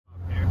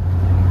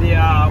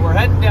we're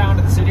heading down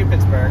to the city of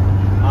Pittsburgh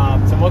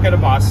to look at a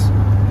bus.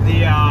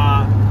 The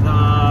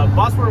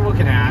bus we're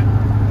looking at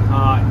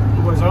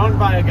was owned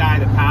by a guy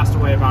that passed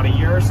away about a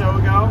year or so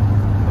ago.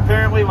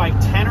 Apparently, like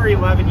 10 or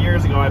 11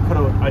 years ago, I put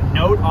a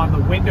note on the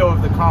window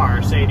of the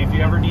car saying, if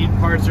you ever need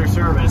parts or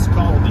service,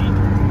 call me.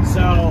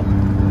 So,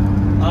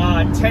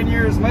 10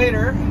 years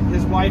later,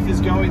 his wife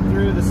is going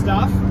through the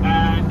stuff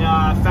and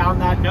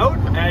found that note,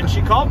 and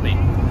she called me.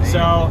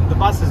 So, the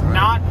bus is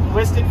not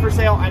listed for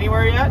sale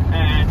anywhere yet,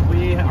 and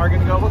we are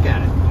going to go look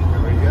at it.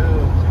 There we go.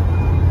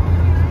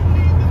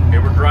 Okay,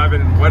 we're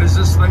driving. What is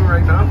this thing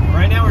right now?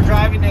 Right now, we're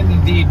driving in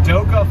the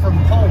Doka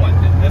from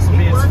Poland. This will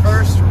be his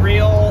first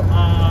real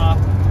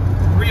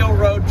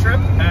road trip,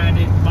 and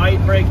it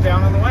might break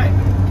down on the way.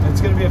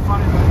 It's going to be a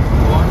fun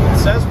one. It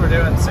says we're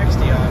doing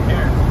 60 on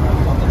here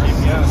on the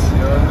GPS.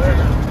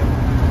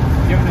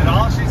 Giving it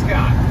all she's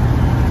got.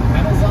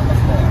 Pedals on the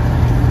floor.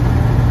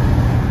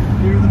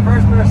 You're the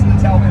first person to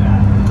tell me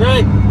that.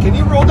 Great. Can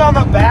you roll down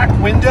the back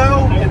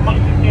window?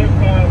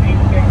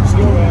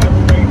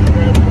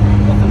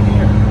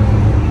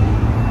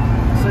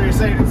 So you're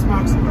saying it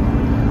smokes a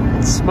little?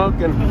 It's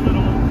smoking.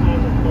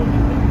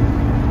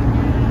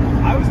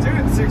 I was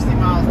doing 60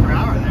 miles per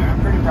hour there.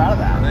 I'm pretty proud of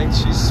that. I think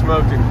she's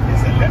smoking.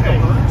 Is it like a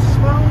lunch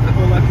smoke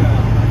or like a...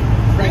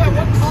 Yeah,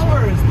 what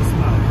color is the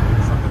smoke?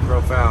 Something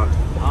profound.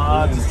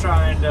 Just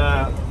trying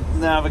to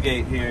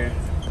navigate here.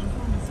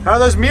 How are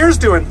those mirrors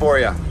doing for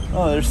you?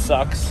 Oh, there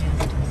sucks.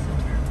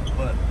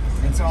 But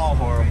it's all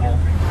horrible.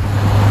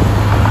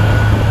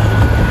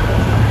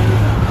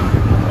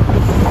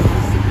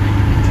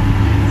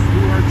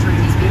 You are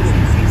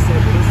transmitting, he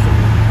said, listen.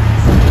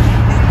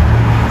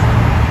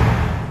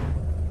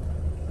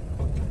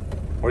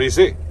 What do you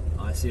see?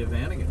 I see a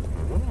Vanagon.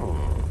 Oh.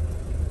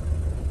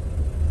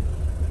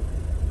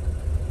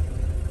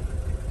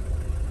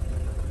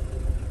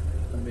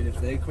 I mean,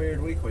 if they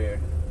cleared, we cleared.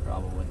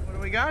 Probably. What do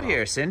we got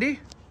here, Cindy?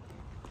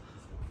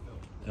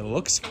 It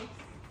looks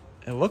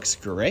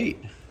great.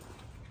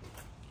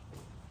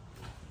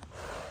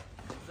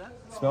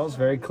 It smells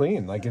very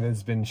clean, like it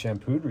has been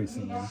shampooed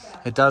recently.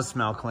 It does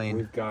smell clean.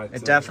 We've got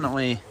it's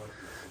definitely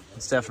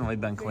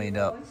been cleaned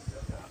up.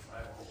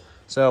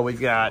 So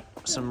we've got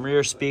some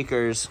rear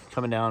speakers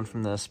coming down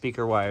from the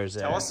speaker wires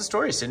there. Tell us the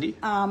story, Cindy.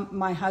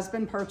 My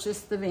husband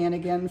purchased the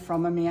Vanagon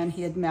from a man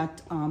he had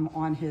met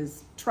on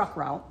his truck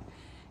route,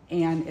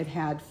 and it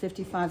had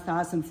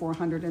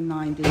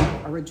 55,490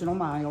 original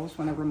miles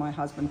whenever my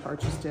husband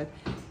purchased it,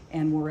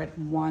 and we're at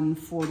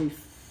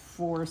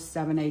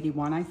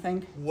 144,781, I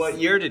think. What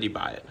year did he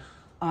buy it?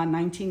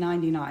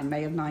 1999,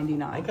 May of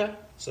 99. Okay.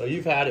 So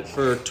you've had it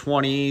for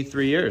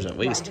 23 years at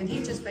least. Right, and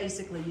he just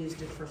basically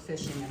used it for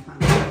fishing and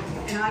hunting.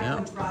 And I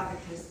would drive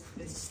it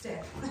his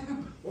stick.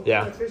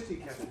 Yeah.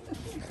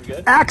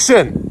 Good.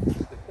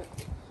 Action!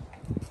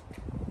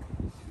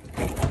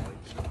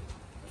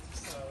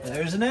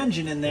 There's an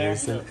engine in there.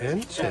 There's an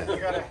engine.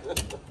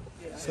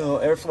 So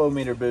airflow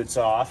meter boots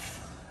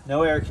off.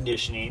 No air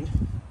conditioning.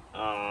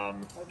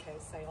 Okay,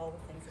 say all the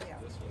things again.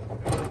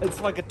 It's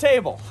like a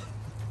table.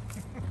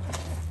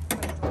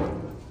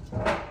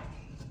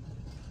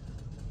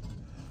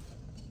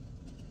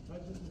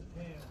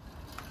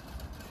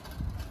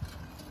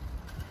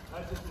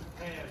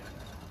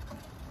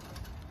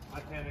 I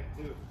panicked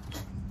too.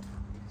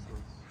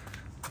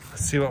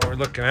 Let's see what we're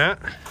looking at.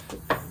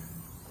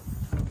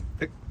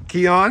 The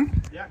key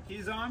on? Yeah,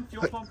 keys on.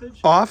 Fuel pumpage.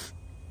 Off?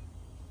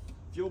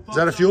 Fuel pump. Is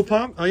that a fuel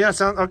pump? Oh yeah,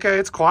 sound okay.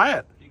 It's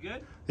quiet. You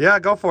good? Yeah,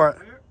 go for it.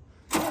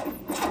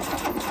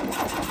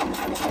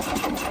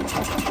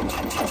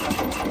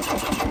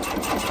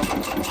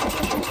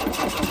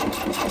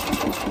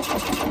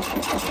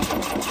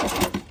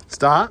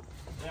 Stop.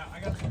 Yeah, I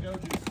got some go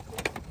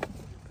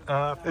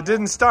juice. It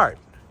didn't start.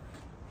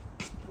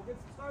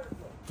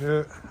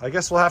 I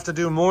guess we'll have to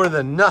do more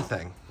than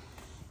nothing.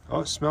 Oh,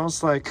 it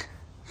smells like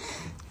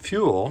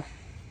fuel.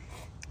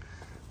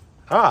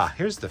 Ah,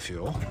 here's the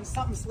fuel.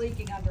 Something's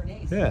leaking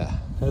underneath. Yeah,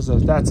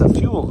 that's a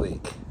fuel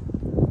leak.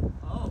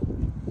 Oh.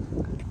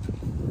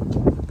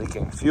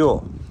 Leaking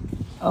fuel.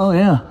 Oh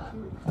yeah,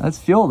 that's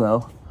fuel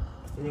though.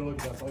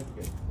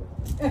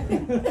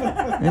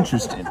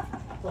 Interesting.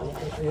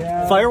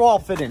 Yeah. Firewall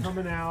fitting.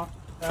 Coming out.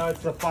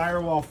 It's the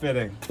firewall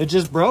fitting. It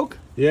just broke.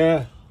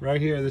 Yeah, right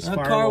here. This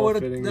firewall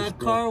fitting. That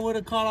car would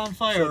have caught on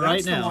fire so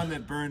right that's now. the one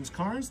that burns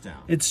cars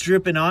down. It's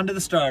dripping onto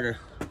the starter.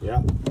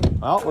 Yeah.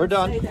 Well, we're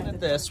done. At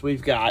this,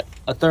 we've got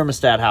a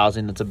thermostat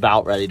housing that's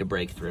about ready to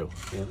break through.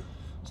 Yeah.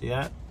 See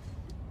that?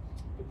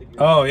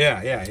 Oh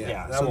yeah.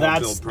 Yeah. So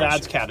that's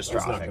catastrophic.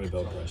 That's not going to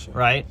build pressure.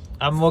 Right?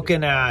 I'm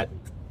looking at,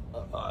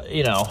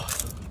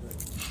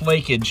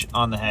 flakage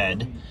on the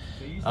head,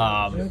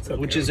 okay.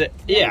 which is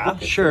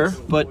sure.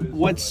 But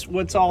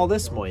what's all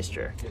this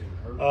moisture?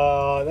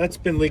 That's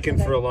been leaking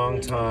for a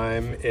long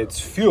time.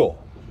 It's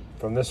fuel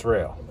from this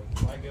rail.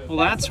 Well,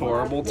 that's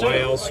horrible too.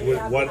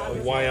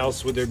 Why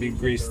else would there be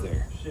grease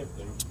there?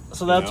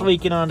 So that's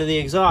leaking onto the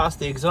exhaust.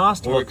 The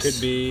exhaust Or it looks...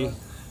 could be...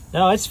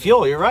 No, it's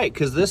fuel. You're right,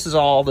 because this is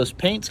all this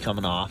paint's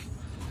coming off.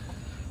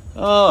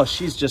 Oh,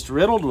 she's just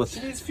riddled with...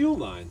 It needs fuel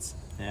lines.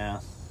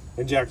 Yeah.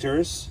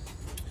 injectors.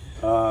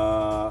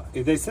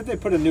 They said they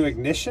put a new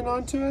ignition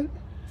onto it.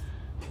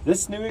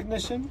 This new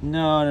ignition?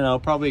 No.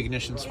 Probably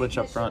ignition switch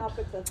up front.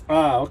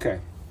 Ah, okay.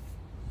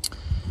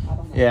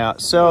 Yeah,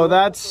 so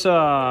that's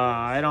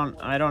I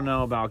don't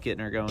know about getting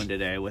her going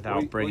today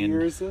without bringing. What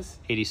year is this?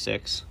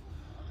 86.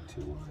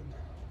 2-1.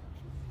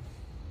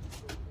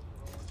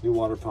 New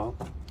water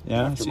pump.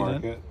 Yeah, see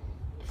that? Aftermarket.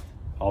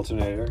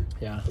 Alternator.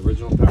 Yeah.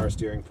 Original power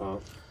steering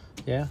pump.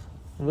 Yeah,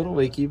 a little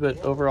leaky, but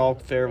overall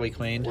fairly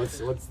clean. What's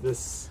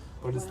this?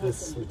 What is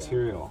this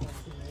material?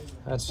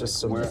 That's just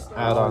some Where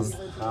add-on.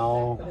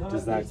 How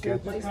does that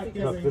get?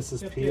 Look, this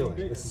is peeling.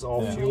 This is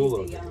all fuel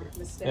over here.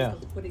 Yeah.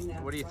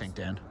 What do you think,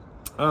 Dan?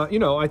 You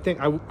know, I think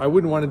I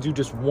wouldn't want to do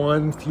just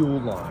one fuel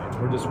line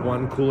or just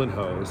one coolant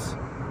hose.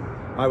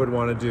 I would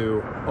want to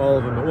do all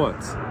of them at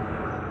once.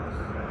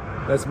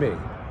 That's me.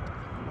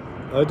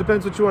 It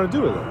depends what you want to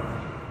do with it.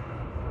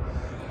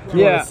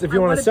 If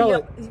you want to sell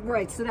it,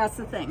 right? So that's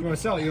the thing. if you want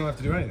to sell it, you don't have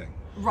to do anything.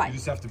 Right. You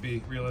just have to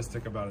be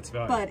realistic about its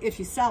value. But if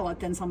you sell it,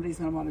 then somebody's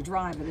going to want to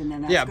drive it, and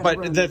then that's Yeah, gonna but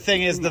ruin the it.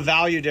 thing is, the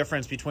value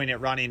difference between it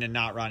running and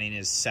not running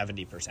is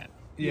 70%.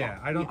 Yeah,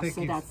 I don't think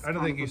so you. that's I don't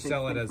kind think of you a big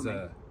sell it thing as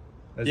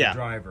for me. a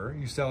driver.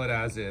 You sell it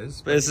as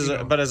is. But you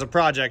know, but as a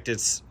project,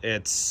 it's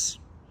a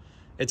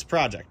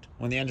project.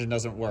 When the engine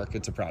doesn't work,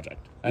 it's a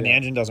project, and the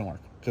engine doesn't work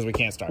because we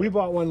can't start. we it.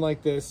 bought one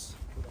like this.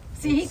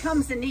 See, he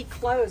comes in neat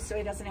clothes, so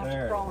he doesn't have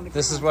There. to crawl in the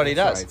This is ground. what he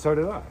does. Right, so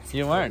did I.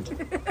 You learned.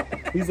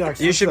 He's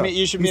actually. You should so, meet-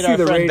 you should you meet see our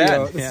the friend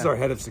radio, Ben. This Yeah. is our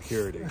head of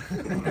security.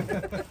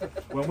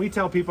 When we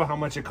tell people how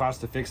much it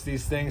costs to fix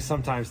these things,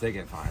 sometimes they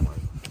get violent.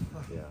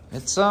 Yeah.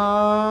 It's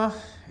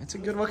a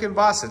good looking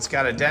bus. It's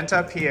got a dent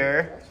up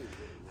here,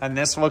 and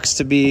this looks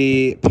to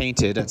be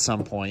painted at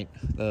some point.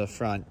 The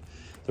front.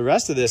 The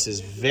rest of this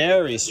is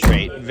very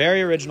straight,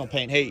 very original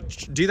paint. Hey,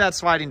 do that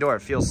sliding door.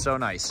 It feels so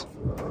nice.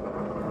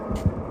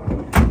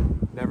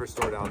 Never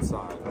stored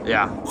outside.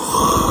 Yeah.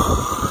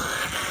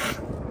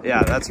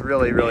 Yeah, that's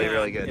really, really,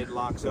 really good. It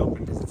locks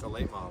open because it's a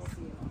late model.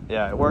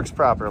 Yeah, it works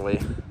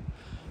properly.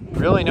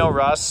 Really no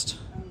rust.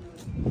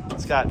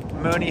 It's got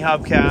Mooney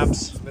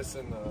hubcaps. It's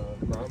missing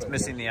the It's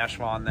missing the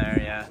echelon there,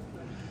 yeah.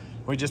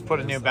 We just put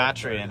a new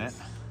battery in it.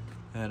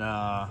 And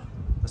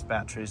this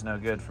battery's no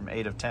good from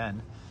 8 of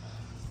 10.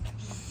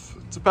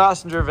 It's a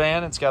passenger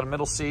van. It's got a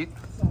middle seat.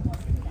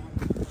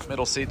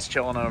 Middle seat's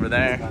chilling over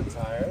there. Got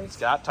tires. It's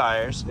got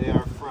tires. They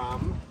are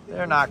from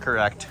They're not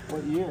correct.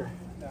 what year?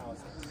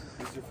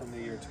 These are from the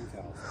year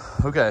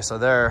 2000. Okay, so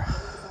they're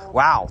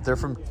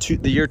from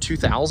the year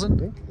 2000? I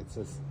think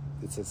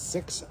it's a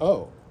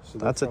 6.0. So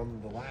That's a-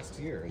 from the last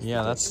year.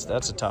 Yeah, that's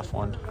a tough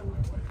one.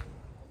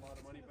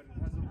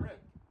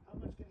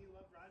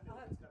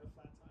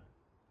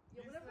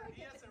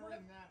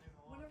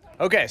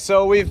 Okay,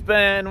 so we've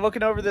been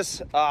looking over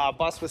this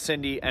bus with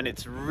Cindy, and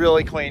it's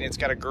really clean. It's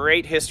got a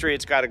great history.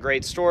 It's got a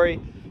great story.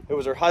 It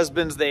was her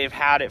husband's. They've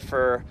had it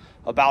for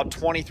about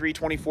 23,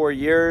 24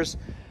 years.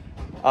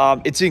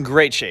 It's in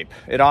great shape.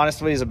 It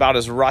honestly is about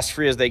as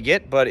rust-free as they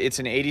get, but it's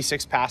an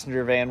 86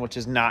 passenger van, which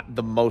is not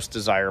the most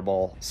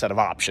desirable set of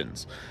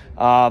options.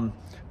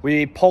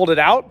 We pulled it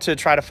out to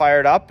try to fire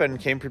it up and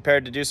came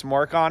prepared to do some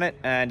work on it,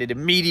 and it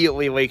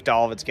immediately leaked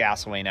all of its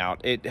gasoline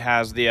out. It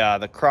has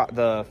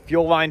the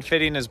fuel line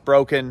fitting is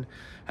broken,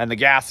 and the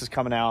gas is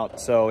coming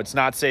out, so it's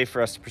not safe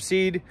for us to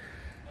proceed.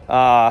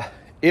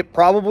 It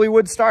probably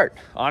would start.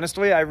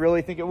 Honestly, I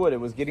really think it would. It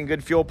was getting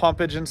good fuel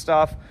pumpage and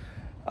stuff,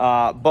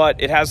 but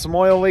it has some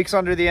oil leaks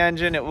under the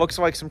engine. It looks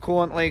like some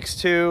coolant leaks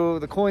too.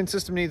 The cooling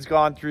system needs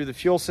gone through. The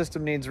fuel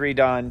system needs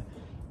redone.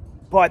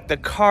 But the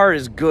car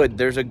is good.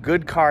 There's a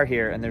good car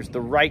here, and there's the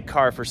right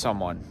car for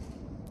someone.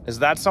 Is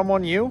that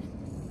someone you?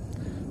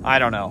 I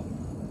don't know.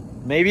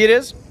 Maybe it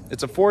is.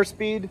 It's a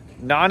 4-speed,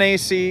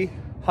 non-AC,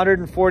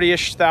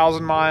 140-ish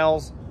thousand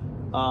miles,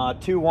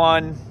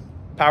 2.1,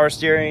 power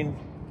steering.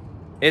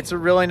 It's a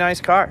really nice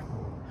car.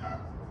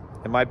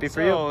 It might be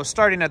for you. So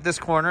starting at this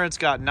corner, it's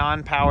got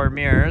non-power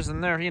mirrors,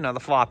 and they're, the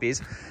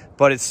floppies.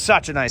 But it's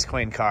such a nice,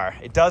 clean car.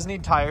 It does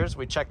need tires.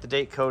 We checked the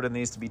date code, and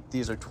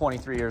these are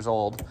 23 years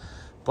old.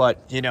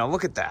 But,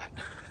 look at that.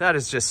 That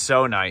is just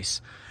so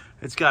nice.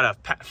 It's got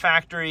a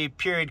factory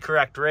period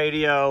correct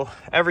radio.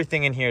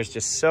 Everything in here is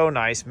just so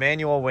nice.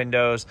 Manual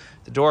windows.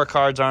 The door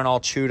cards aren't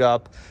all chewed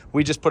up.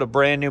 We just put a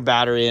brand new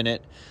battery in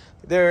it.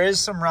 There is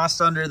some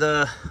rust under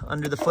the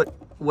foot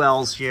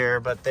wells here,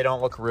 but they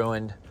don't look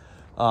ruined.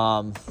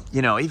 Even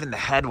the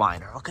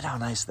headliner. Look at how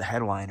nice the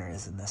headliner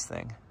is in this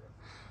thing.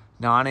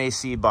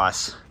 Non-AC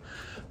bus.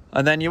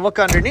 And then you look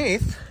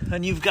underneath,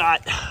 and you've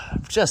got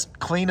just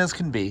clean as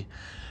can be.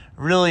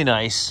 Really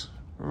nice,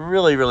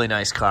 really, really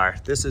nice car.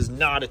 This is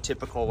not a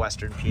typical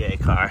Western PA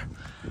car.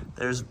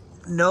 There's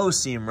no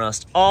seam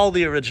rust, all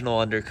the original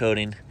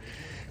undercoating.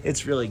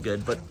 It's really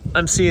good, but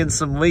I'm seeing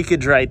some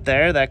leakage right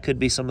there. That could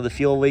be some of the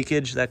fuel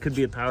leakage. That could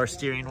be a power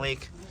steering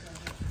leak.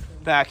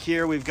 Back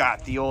here, we've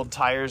got the old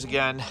tires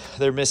again.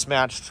 They're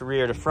mismatched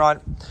rear to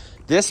front.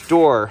 This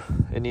door,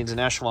 it needs an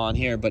echelon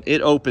here, but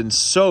it opens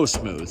so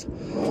smooth.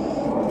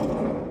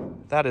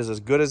 That is as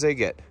good as they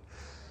get.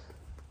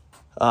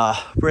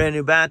 Brand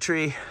new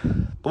battery,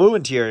 blue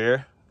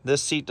interior,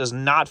 This seat does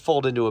not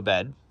fold into a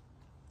bed.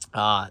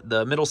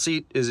 The middle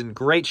seat is in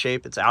great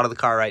shape. It's out of the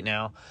car right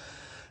now.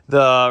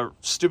 The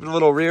stupid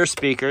little rear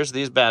speakers,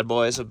 these bad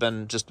boys, have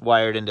been just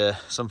wired into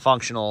some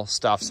functional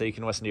stuff so you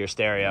can listen to your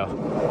stereo.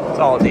 That's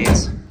all it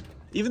needs.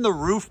 Even the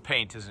roof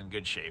paint is in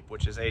good shape,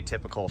 which is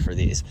atypical for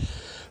these.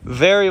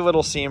 Very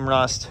little seam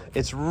rust.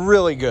 It's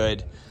really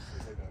good,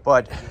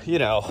 but you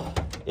know,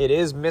 it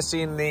is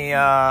missing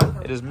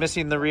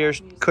the rear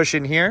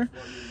cushion here.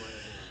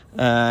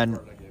 And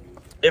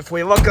if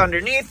we look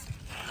underneath,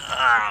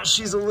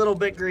 she's a little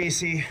bit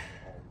greasy,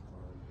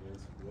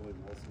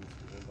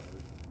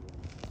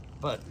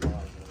 but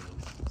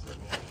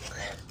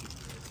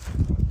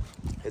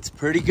it's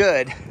pretty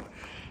good.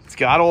 It's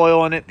got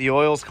oil in it. The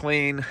oil's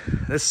clean.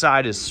 This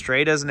side is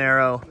straight as an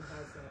arrow.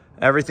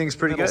 Everything's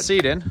pretty good.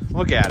 Seat in.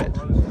 Look at it.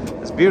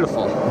 It's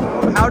beautiful.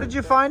 How did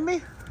you find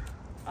me?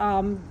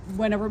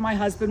 Whenever my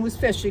husband was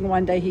fishing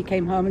one day, he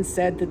came home and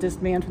said that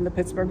this man from the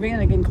Pittsburgh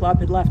Vanagon Club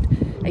had left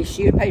a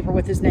sheet of paper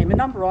with his name and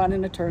number on,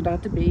 and it turned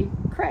out to be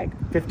Craig.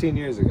 15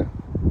 years ago.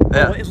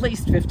 Yeah. Well, at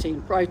least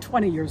 15, probably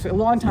 20 years, a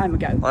long time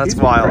ago. Well, that's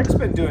wild. Craig's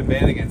been doing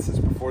Vanagons since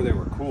before they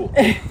were cool.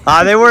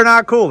 They were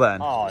not cool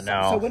then. Oh,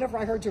 no. So whenever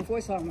I heard your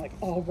voice, I'm like,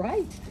 all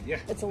right. Yeah.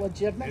 It's a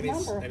legitimate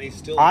number. And he's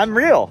still I'm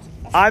real.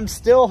 I'm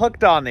still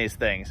hooked on these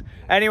things.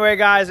 Anyway,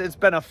 guys, it's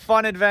been a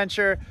fun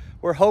adventure.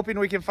 We're hoping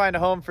we can find a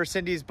home for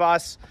Cindy's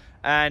bus.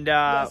 And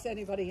yes,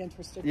 anybody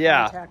interested,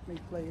 yeah, contact me,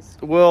 please.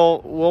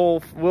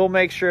 We'll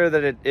make sure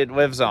that it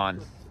lives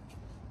on.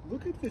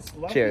 Look at this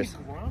lovely Cheers.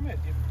 grommet.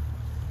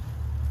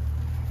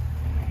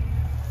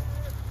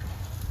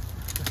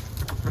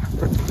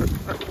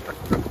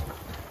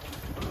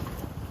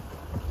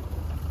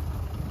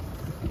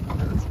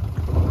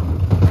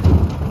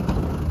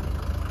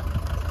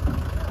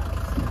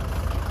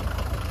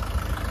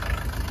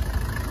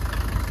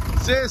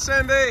 See you,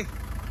 Cindy.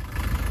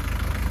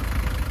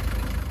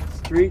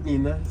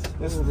 Streeting,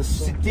 This is the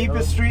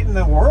steepest street in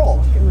the world.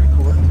 I can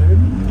record, dude.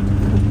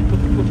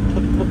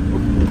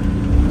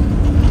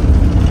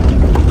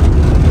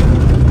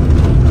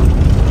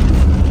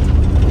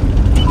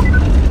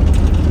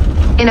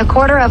 In a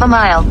quarter of a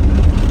mile,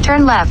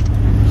 turn left.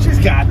 She's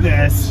got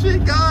this. She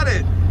got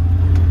it.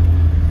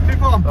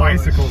 People on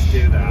bicycles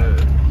do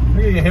that.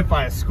 We're gonna get hit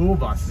by a school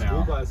bus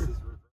now. School buses.